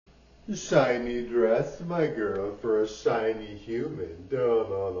Shiny dress, my girl, for a shiny human. No,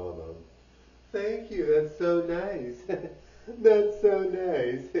 no, no, no. Thank you, that's so nice. That's so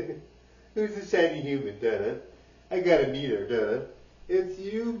nice. Who's the shiny human, Donna? I gotta meet her, Donna. It's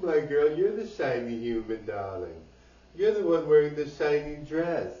you, my girl. You're the shiny human, darling. You're the one wearing the shiny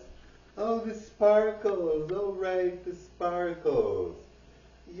dress. Oh, the sparkles. Oh, right, the sparkles.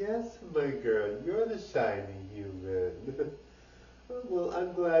 Yes, my girl, you're the shiny human. Well,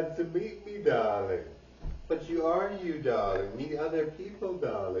 I'm glad to meet me, darling. But you are you, darling. Meet other people,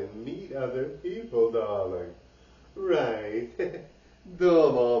 darling. Meet other people, darling. Right. Duh,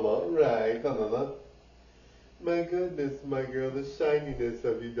 mama. Right. My goodness, my girl, the shininess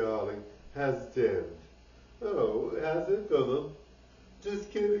of you, darling, has dimmed. Oh, has it?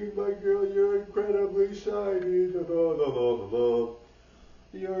 Just kidding, my girl. You're incredibly shiny.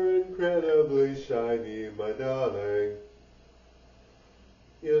 You're incredibly shiny, my darling.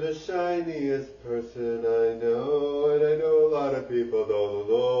 You're the shiniest person I know, and I know a lot of people don't.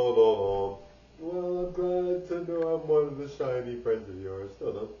 Well, I'm glad to know I'm one of the shiny friends of yours.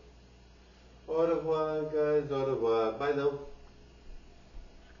 Au revoir, guys. Au revoir. Bye now.